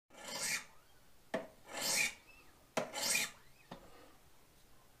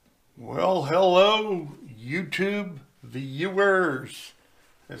Well, hello, YouTube viewers.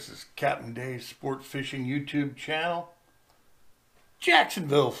 This is Captain Dave's Sport Fishing YouTube channel,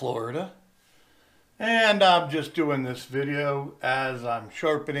 Jacksonville, Florida. And I'm just doing this video as I'm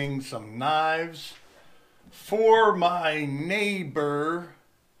sharpening some knives for my neighbor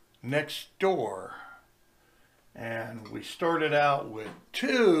next door. And we started out with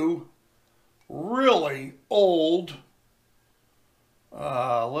two really old,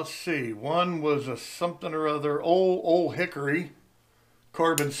 let's see, one was a something or other, old hickory,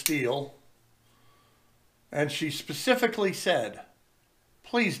 carbon steel. And she specifically said,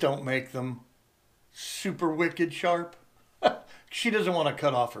 please don't make them super wicked sharp. She doesn't want to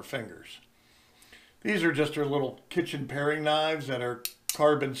cut off her fingers. These are just her little kitchen paring knives that are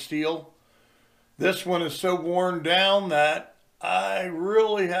carbon steel. This one is so worn down that I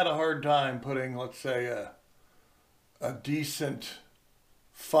really had a hard time putting, let's say, a decent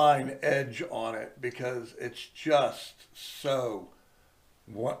fine edge on it because it's just so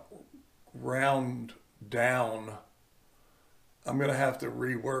round down. I'm going to have to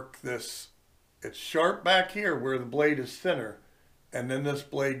rework this. It's sharp back here where the blade is thinner, and then this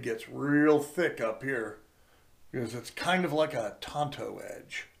blade gets real thick up here because it's kind of like a Tonto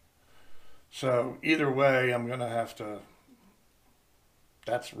edge. So either way, I'm going to have to,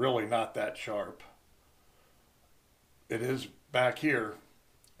 that's really not that sharp. It is back here,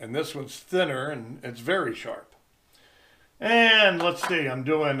 and this one's thinner and it's very sharp. And let's see, I'm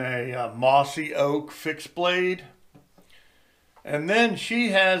doing a mossy oak fixed blade. And then she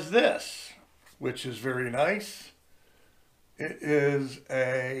has this, which is very nice. It is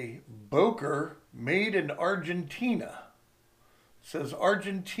a Boker made in Argentina. It says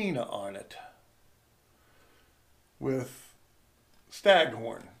Argentina on it with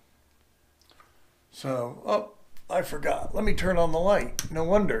staghorn. So, oh, I forgot. Let me turn on the light. No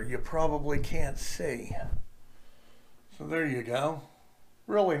wonder you probably can't see. So there you go.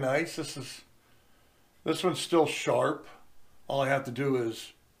 Really nice. This one's still sharp. All I have to do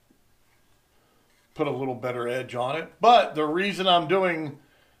is put a little better edge on it. But the reason I'm doing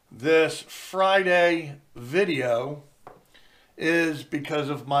this Friday video is because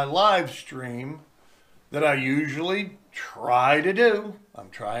of my live stream that I usually try to do. I'm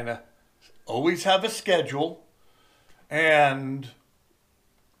trying to always have a schedule, and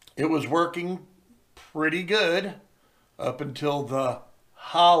it was working pretty good up until the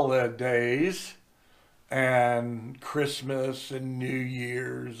holidays and Christmas and New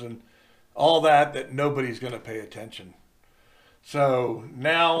Year's and all that nobody's going to pay attention. So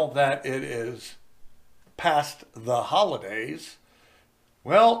now that it is past the holidays,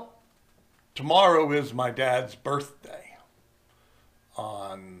 well, tomorrow is my dad's birthday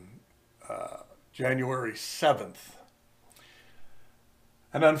on January 7th.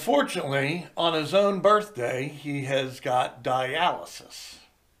 And unfortunately, on his own birthday, he has got dialysis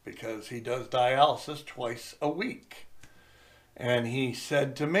because he does dialysis twice a week. And he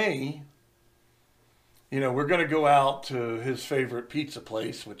said to me, you know, we're going to go out to his favorite pizza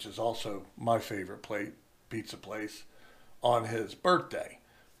place, which is also my favorite pizza place, on his birthday.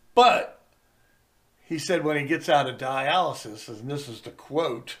 But he said when he gets out of dialysis, and this is the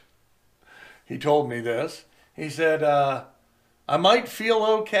quote, he told me this, he said, I might feel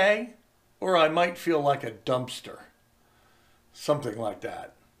okay, or I might feel like a dumpster. Something like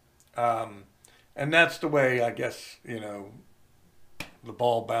that. And that's the way, I guess, you know, the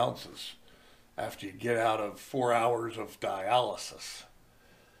ball bounces after you get out of 4 hours of dialysis.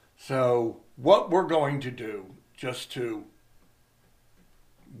 So what we're going to do, just to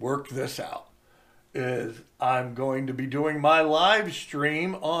work this out, is I'm going to be doing my live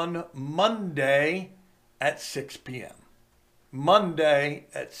stream on Monday at 6 p.m. Monday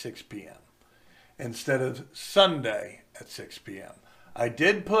at 6 p.m. instead of Sunday at 6 p.m. I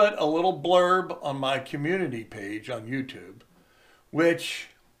did put a little blurb on my community page on YouTube, which,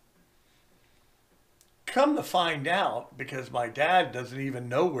 come to find out, because my dad doesn't even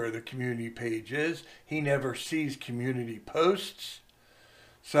know where the community page is, he never sees community posts.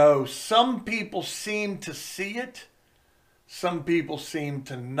 So some people seem to see it, some people seem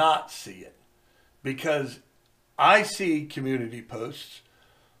to not see it, because I see community posts,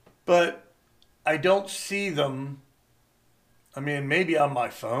 but I don't see them. I mean, maybe on my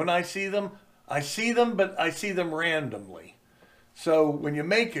phone I see them, but I see them randomly. So when you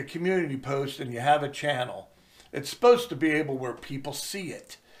make a community post and you have a channel, it's supposed to be able where people see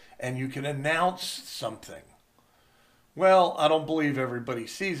it and you can announce something. Well, I don't believe everybody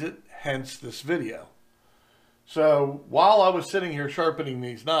sees it, hence this video. So while I was sitting here sharpening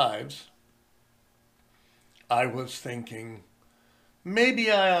these knives, I was thinking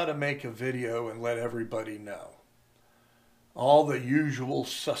maybe I ought to make a video and let everybody know. All the usual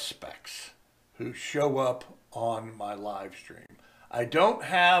suspects who show up on my live stream. I don't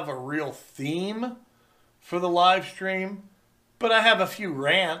have a real theme for the live stream, but I have a few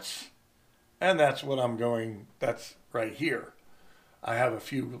rants, and that's what I'm going, that's right here. I have a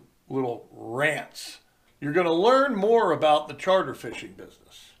few little rants. You're going to learn more about the charter fishing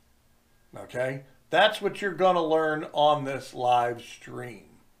business. Okay? That's what you're going to learn on this live stream.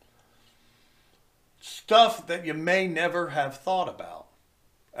 Stuff that you may never have thought about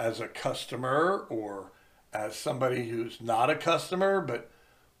as a customer or as somebody who's not a customer but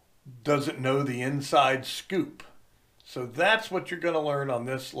doesn't know the inside scoop. So that's what you're going to learn on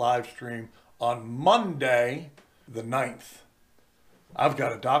this live stream on Monday, the 9th. I've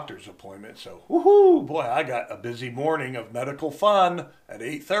got a doctor's appointment, so woohoo, boy, I got a busy morning of medical fun at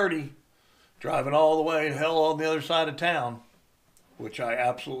 8:30, driving all the way to hell on the other side of town, which I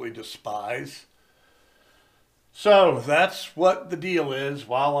absolutely despise. So that's what the deal is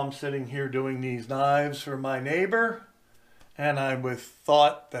while I'm sitting here doing these knives for my neighbor, and I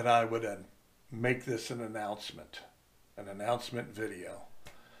thought that I would make this an announcement video.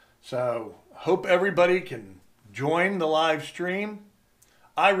 So hope everybody can join the live stream.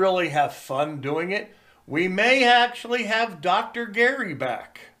 I really have fun doing it. We may actually have Dr. Gary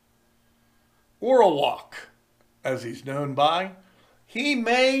back. Or a walk, as he's known by. He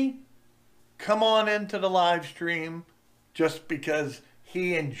may come on into the live stream just because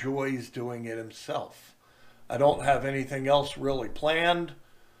he enjoys doing it himself. I don't have anything else really planned,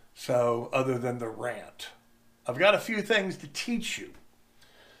 so other than the rant. I've got a few things to teach you.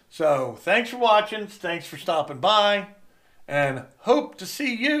 So thanks for watching. Thanks for stopping by. And hope to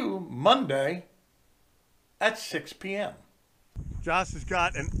see you Monday at 6 p.m. Josh has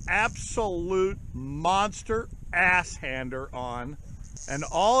got an absolute monster ass hander on. And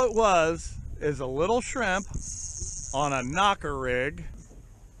all it was is a little shrimp on a knocker rig.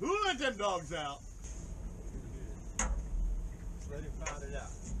 Who let them dogs out? Let him find it out.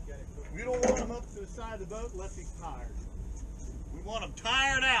 We don't want him up to the side of the boat unless he's tired. We want him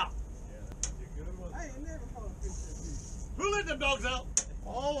tired out. Yeah, you're good one. I ain't never caught a fish that big. Who let them dogs out?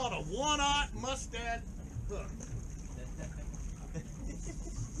 All on a one-aught mustad hook.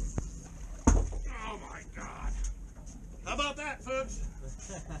 Oh my God. How about that, folks?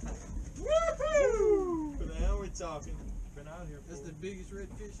 Woohoo! For the hell we talking? Been out here. That's the biggest red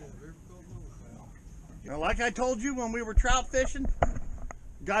fish I've ever caught north. Now, like I told you when we were trout fishing,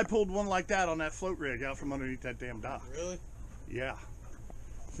 guy pulled one like that on that float rig out from underneath that damn dock. Really? Yeah.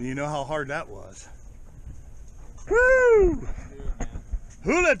 So you know how hard that was. Woo! Good, man.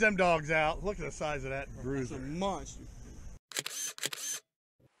 Who let them dogs out? Look at the size of that That's bruiser. a monster.